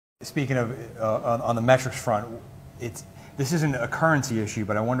Speaking of on the metrics front, this isn't a currency issue,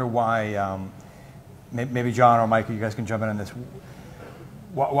 but I wonder why. Maybe John or Mike, you guys can jump in on this.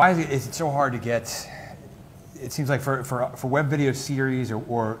 Why is it so hard to get? It seems like for web video series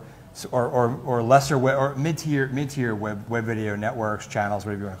or lesser web, or mid-tier web video networks, channels,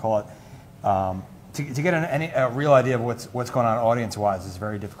 whatever you want to call it, to get a real idea of what's going on audience-wise is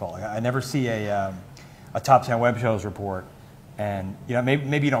very difficult. I never see a top 10 web shows report. And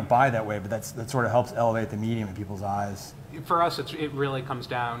maybe you don't buy that way, but that sort of helps elevate the medium in people's eyes. For us, it really comes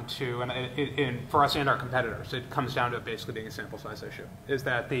down to, and for us and our competitors, it comes down to it basically being a sample size issue. Is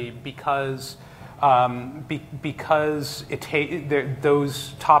that because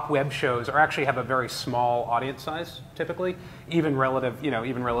those top web shows actually have a very small audience size typically, even relative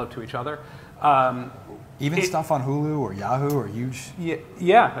to each other. Stuff on Hulu or Yahoo are huge.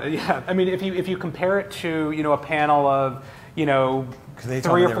 Yeah. I mean, if you compare it to a panel of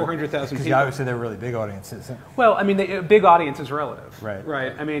 300,000 or 400,000 people. Because Yahoo said they're really big audiences. Well, I mean, big audience is relative,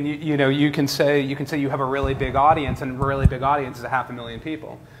 right? I mean, you can say you have a really big audience, and a really big audience is 500,000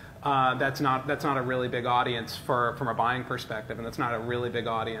 people. That's not a really big audience from a buying perspective, and that's not a really big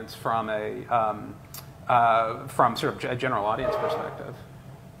audience from from sort of a general audience perspective.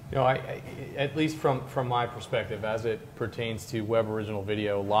 At least from my perspective, as it pertains to web original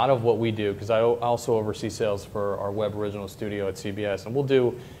video, a lot of what we do, because I also oversee sales for our web original studio at CBS, and we'll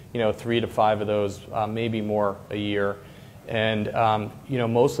do 3 to 5 of those, maybe more a year. And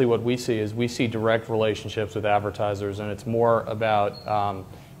mostly what we see direct relationships with advertisers, and it's more about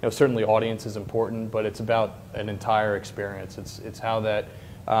certainly audience is important, but it's about an entire experience. It's how that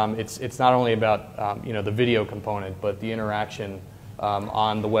it's not only about the video component, but the interaction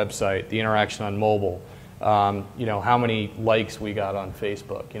on the website, the interaction on mobile, how many likes we got on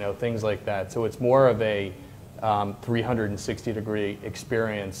Facebook, things like that. So it's more of a 360-degree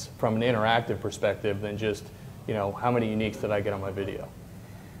experience from an interactive perspective than just, how many uniques did I get on my video.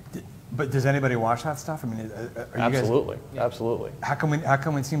 But does anybody watch that stuff? I mean, absolutely, you guys, absolutely. How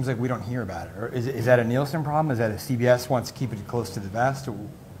come it seems like we don't hear about it? Or is that a Nielsen problem? Is that a CBS wants to keep it close to the vest? Or?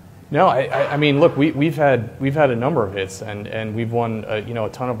 No, I mean, look, we've had a number of hits, and we've won a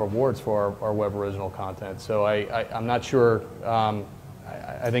ton of awards for our web original content. So I'm not sure.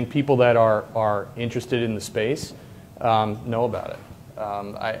 I think people that are interested in the space know about it.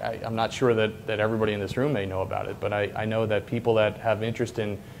 I'm not sure that everybody in this room may know about it, but I know that people that have interest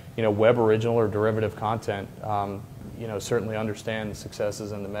in web original or derivative content certainly understand the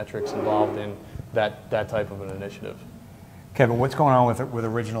successes and the metrics involved in that type of an initiative. Kevin, what's going on with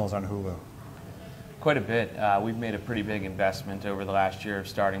originals on Hulu? Quite a bit. We've made a pretty big investment over the last year of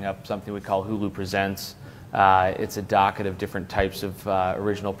starting up something we call Hulu Presents. It's a docket of different types of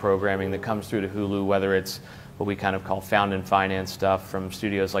original programming that comes through to Hulu, whether it's what we kind of call found and finance stuff from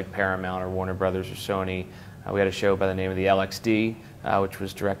studios like Paramount or Warner Brothers or Sony. We had a show by the name of the LXD, which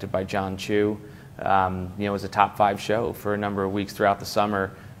was directed by John Chu. It was a top 5 show for a number of weeks throughout the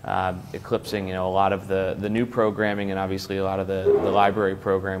summer. Eclipsing a lot of the new programming and obviously a lot of the library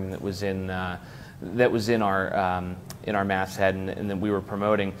programming that was in our masthead and that we were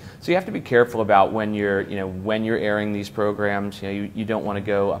promoting. So you have to be careful about when you're airing these programs. You don't want to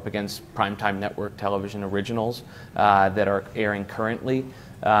go up against primetime network television originals that are airing currently,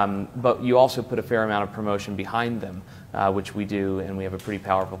 but you also put a fair amount of promotion behind them. Which we do, and we have a pretty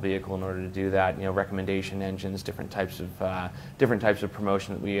powerful vehicle in order to do that. Recommendation engines, different types of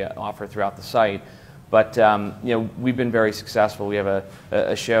promotion that we offer throughout the site. But we've been very successful. We have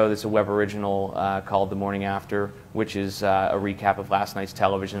a show that's a web original called The Morning After, which is a recap of last night's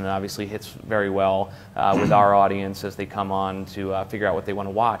television, and obviously hits very well with our audience as they come on to figure out what they want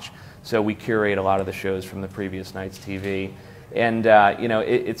to watch. So we curate a lot of the shows from the previous night's TV. And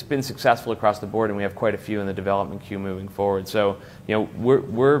it's been successful across the board, and we have quite a few in the development queue moving forward. So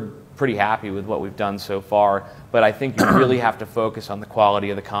we're pretty happy with what we've done so far. But I think you really have to focus on the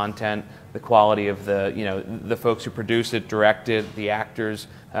quality of the content, the quality of the folks who produce it, direct it, the actors.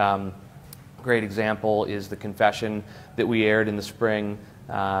 Great example is The Confession that we aired in the spring.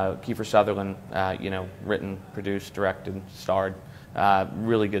 Kiefer Sutherland, written, produced, directed, starred.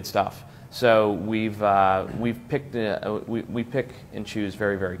 Really good stuff. So we pick and choose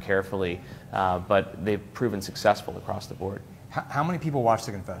very, very carefully, but they've proven successful across the board. How many people watch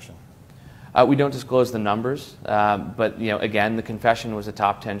The Confession? We don't disclose the numbers, but again, The Confession was a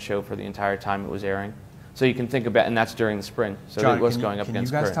top 10 show for the entire time it was airing. So you can think about, and that's during the spring. So John, it was going up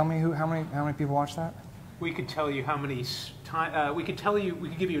against. Can you guys tell me how many people watch that? We could tell you how many. We could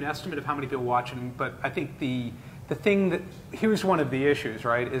give you an estimate of how many people watching, but I think the thing that here's one of the issues,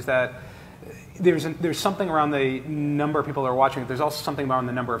 right? Is that there's something around the number of people that are watching it. There's also something around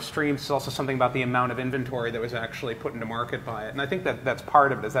the number of streams. There's also something about the amount of inventory that was actually put into market by it. And I think that that's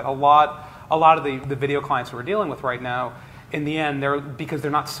part of it, is that a lot of the video clients that we're dealing with right now, in the end, because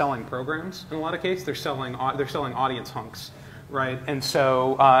they're not selling programs in a lot of cases, they're selling audience hunks. Right, and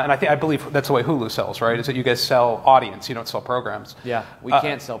so, and I believe that's the way Hulu sells, right? Is that you guys sell audience, you don't sell programs. Yeah, we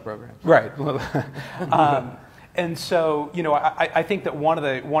can't sell programs. Right. And so, I think that one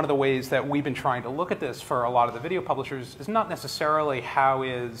of the ways that we've been trying to look at this for a lot of the video publishers is not necessarily how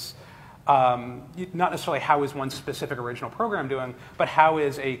is one specific original program doing, but how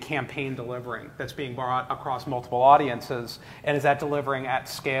is a campaign delivering that's being brought across multiple audiences, and is that delivering at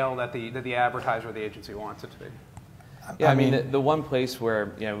scale that the advertiser or the agency wants it to be? Yeah, I mean, the one place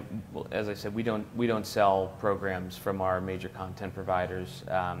where, as I said, we don't sell programs from our major content providers.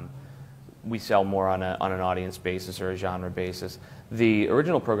 We sell more on an audience basis or a genre basis. The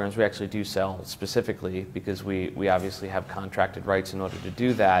original programs we actually do sell specifically because we obviously have contracted rights in order to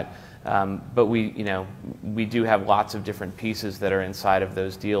do that. But we do have lots of different pieces that are inside of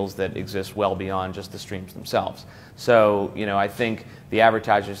those deals that exist well beyond just the streams themselves. So, I think the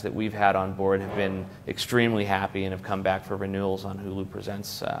advertisers that we've had on board have been extremely happy and have come back for renewals on Hulu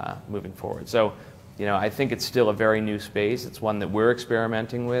Presents moving forward. So, I think it's still a very new space. It's one that we're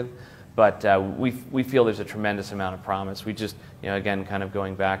experimenting with, but we feel there's a tremendous amount of promise. We just, again, kind of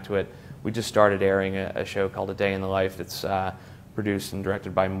going back to it, we just started airing a show called A Day in the Life that's produced and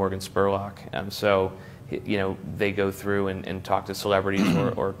directed by Morgan Spurlock. So, they go through and talk to celebrities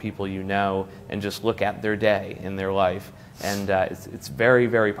or people and just look at their day in their life. And it's very,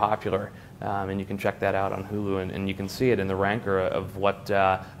 very popular. And you can check that out on Hulu, and you can see it in the ranker of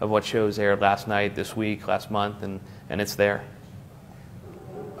what shows aired last night, this week, last month, and it's there.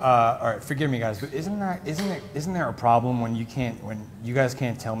 All right, forgive me, guys, but isn't there a problem when you guys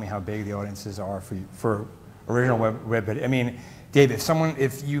can't tell me how big the audiences are for original web video? I mean, Dave,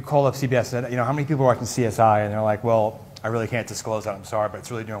 if you call up CBS and said, how many people are watching CSI, and they're like, well, I really can't disclose that, I'm sorry, but it's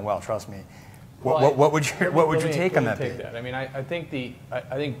really doing well, trust me. What would your take on that be? I mean, I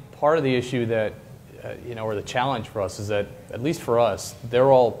think part of the issue that or the challenge for us is that, at least for us,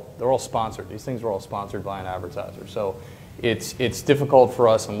 they're all sponsored. These things are all sponsored by an advertiser. So it's difficult for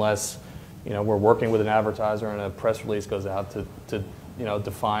us unless we're working with an advertiser and a press release goes out to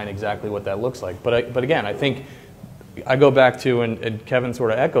define exactly what that looks like. But again, I think I go back to, and Kevin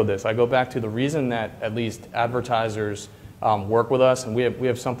sort of echoed this, I go back to the reason that at least advertisers work with us, and we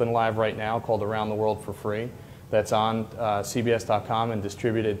have something live right now called Around the World for Free that's on CBS.com and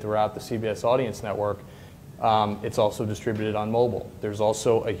distributed throughout the CBS Audience Network. It's also distributed on mobile. There's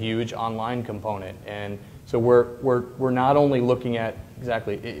also a huge online component, and so we're not only looking at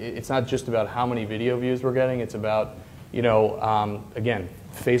exactly, it's not just about how many video views we're getting, it's about, again,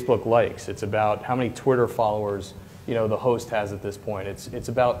 Facebook likes, it's about how many Twitter followers the host has at this point. It's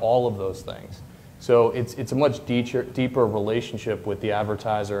about all of those things. So it's a much deeper relationship with the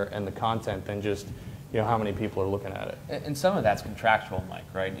advertiser and the content than just how many people are looking at it. And some of that's contractual, Mike,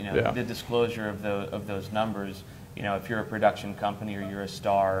 right? Yeah. The disclosure of those numbers. If you're a production company or you're a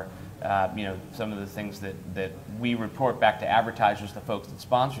star, some of the things that we report back to advertisers, the folks that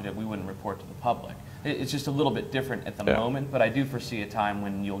sponsored it, we wouldn't report to the public. It's just a little bit different at the moment, but I do foresee a time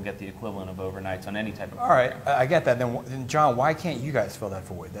when you'll get the equivalent of overnights on any type of program. All right, I get that. Then, John, why can't you guys fill that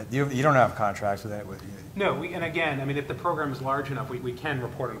void? You don't have contracts with that. No, and again, I mean, if the program is large enough, we can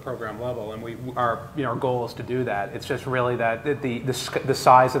report on a program level, and our goal is to do that. It's just really that the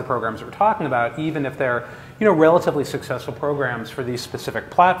size of the programs that we're talking about, even if they're relatively successful programs for these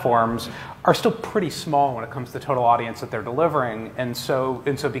specific platforms, are still pretty small when it comes to the total audience that they're delivering. And so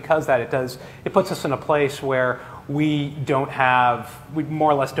because that it puts us in a place where we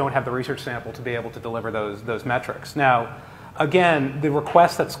more or less don't have the research sample to be able to deliver those metrics. Now, again, the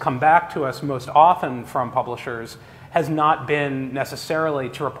request that's come back to us most often from publishers has not been necessarily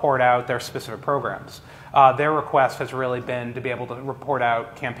to report out their specific programs. Their request has really been to be able to report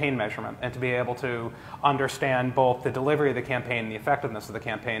out campaign measurement and to be able to understand both the delivery of the campaign and the effectiveness of the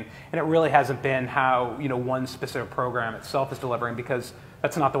campaign. And it really hasn't been how one specific program itself is delivering, because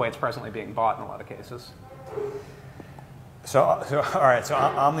that's not the way it's presently being bought in a lot of cases. So all right. So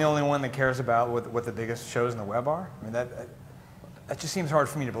I'm the only one that cares about what the biggest shows in the web are. I mean, that just seems hard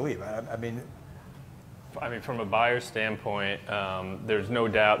for me to believe. I mean, from a buyer standpoint, there's no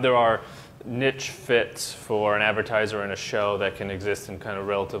doubt there are niche fits for an advertiser in a show that can exist in kind of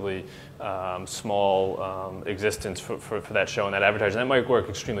relatively small existence for that show and that advertiser. That might work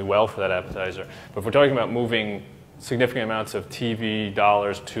extremely well for that advertiser. But if we're talking about moving significant amounts of TV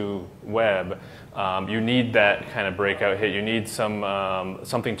dollars to web, you need that kind of breakout hit. You need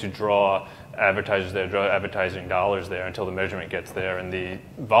something to draw advertisers there, draw advertising dollars there until the measurement gets there and the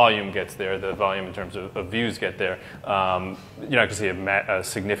volume gets there, the volume in terms of views get there. You're not going to see a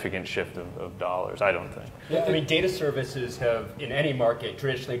significant shift of dollars, I don't think. Yeah, I mean, data services have, in any market,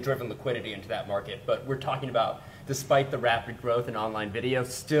 traditionally driven liquidity into that market, but we're talking about, despite the rapid growth in online video,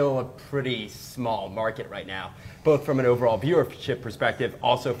 still a pretty small market right now, both from an overall viewership perspective,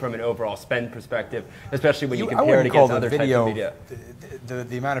 also from an overall spend perspective, especially when you compare it against other types of media.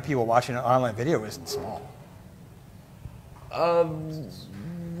 The amount of people watching online video isn't small.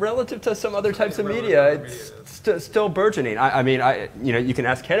 Relative to some other types of media, it's still burgeoning. I mean, you can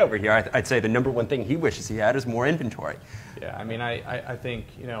ask Ken over here. I'd say the number one thing he wishes he had is more inventory. Yeah, I mean, I think,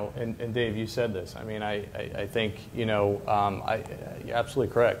 and Dave, you said this. I mean, I think, you're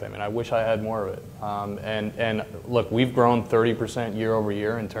absolutely correct. I mean, I wish I had more of it. And look, we've grown 30% year over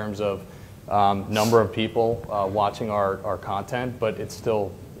year in terms of number of people watching our content, but it's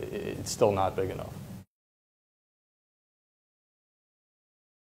still not big enough.